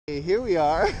Here we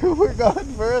are. We're going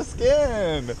for a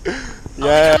skin.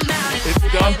 Yeah.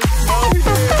 It's done for snow here.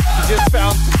 We just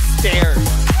found some stairs.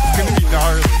 It's gonna be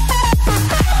gnarly.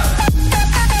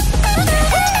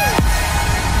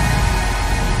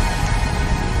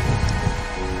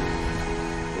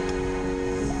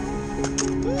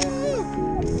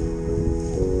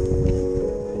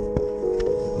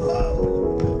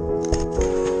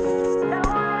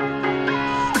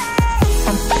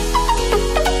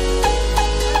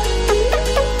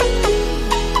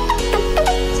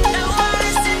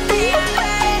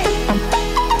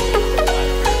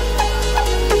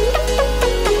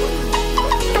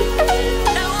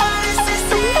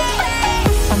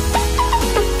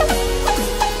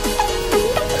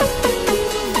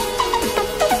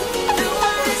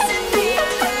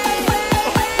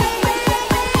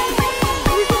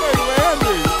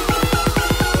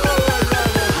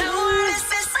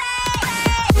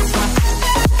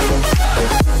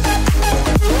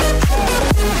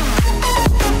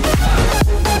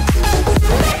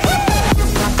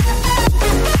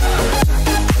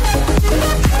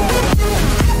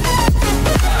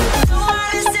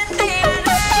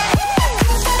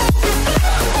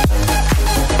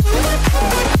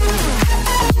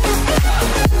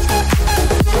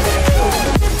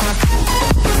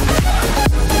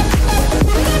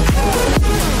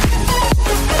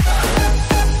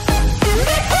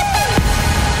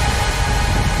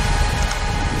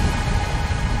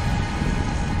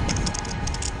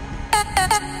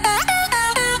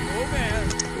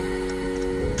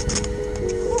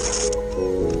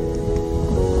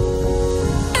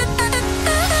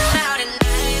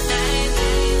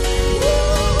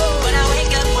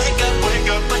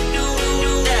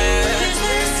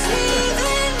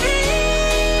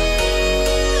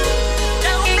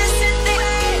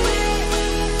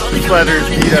 Letters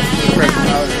beat us to the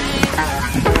personality.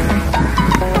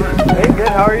 Hey, good,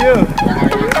 how are you?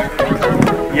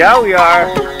 Yeah, we are.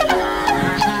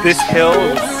 This hill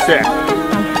is sick.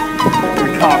 We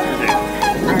conquered it.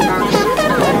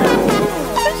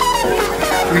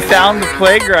 We found the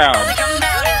playground.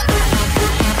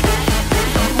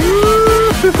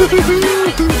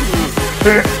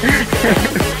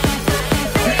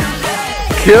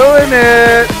 Killing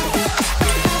it!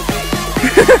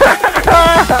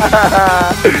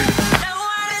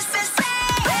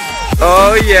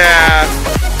 Oh yeah,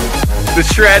 the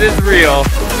shred is real.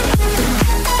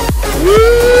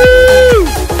 Woo!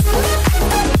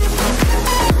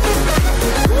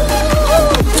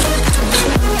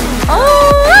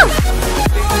 Oh!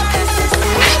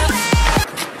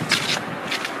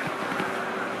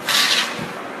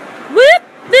 Whip,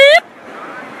 whip.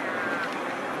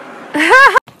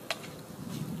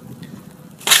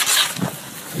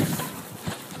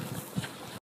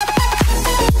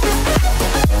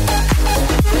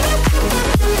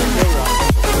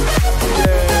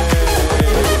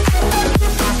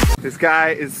 This guy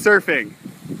is surfing.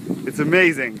 It's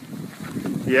amazing.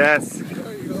 Yes.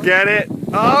 Get it?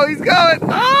 Oh, he's going.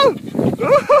 Oh!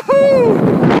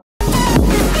 Woohoo!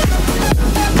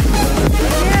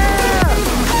 Yeah!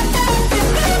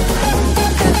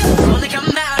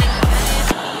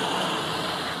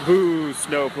 Boo,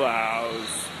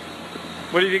 snowplows.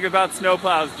 What do you think about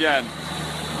snowplows, Jen?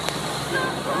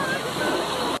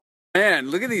 Man,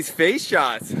 look at these face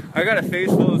shots. I got a face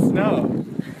full of snow.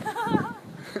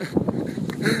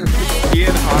 Being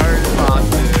hard and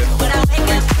positive.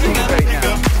 Right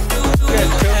now. Good,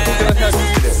 show us how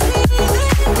deep it is.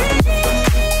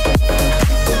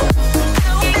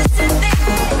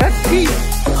 That's deep.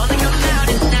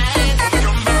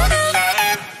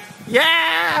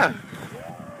 Yeah!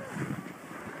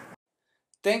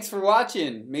 Thanks for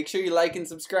watching. Make sure you like and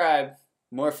subscribe.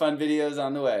 More fun videos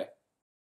on the way.